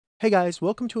Hey guys,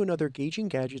 welcome to another Gauging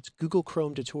Gadgets Google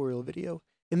Chrome tutorial video.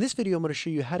 In this video, I'm going to show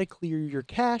you how to clear your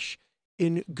cache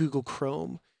in Google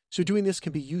Chrome. So doing this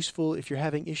can be useful if you're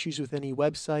having issues with any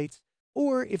websites,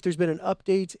 or if there's been an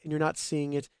update and you're not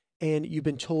seeing it, and you've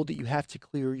been told that you have to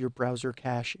clear your browser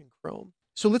cache in Chrome.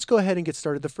 So let's go ahead and get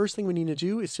started. The first thing we need to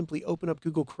do is simply open up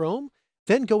Google Chrome,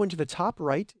 then go into the top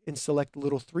right and select the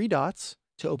little three dots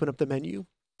to open up the menu.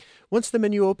 Once the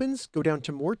menu opens, go down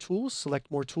to More Tools, select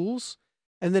More Tools,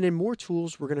 and then in More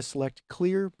Tools, we're going to select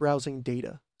Clear Browsing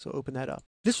Data. So open that up.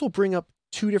 This will bring up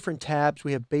two different tabs.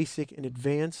 We have Basic and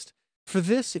Advanced. For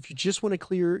this, if you just want to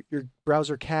clear your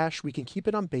browser cache, we can keep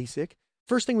it on Basic.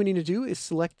 First thing we need to do is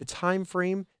select the time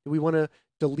frame that we want to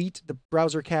delete the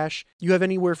browser cache. You have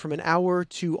anywhere from an hour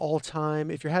to all time.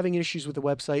 If you're having issues with the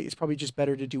website, it's probably just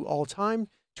better to do all time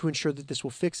to ensure that this will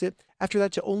fix it. After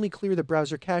that, to only clear the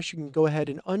browser cache, you can go ahead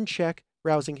and uncheck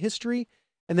browsing history.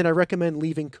 And then I recommend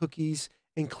leaving cookies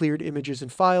and cleared images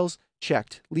and files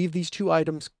checked. Leave these two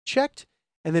items checked.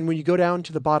 And then when you go down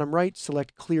to the bottom right,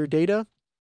 select Clear Data.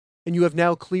 And you have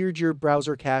now cleared your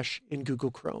browser cache in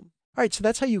Google Chrome. All right, so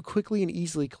that's how you quickly and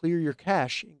easily clear your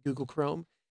cache in Google Chrome.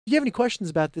 If you have any questions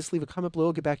about this, leave a comment below.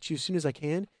 I'll get back to you as soon as I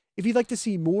can. If you'd like to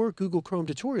see more Google Chrome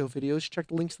tutorial videos, check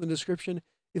the links in the description.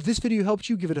 If this video helped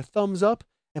you, give it a thumbs up,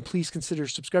 and please consider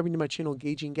subscribing to my channel,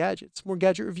 Gauging Gadgets, more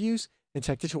gadget reviews and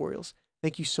tech tutorials.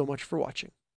 Thank you so much for watching.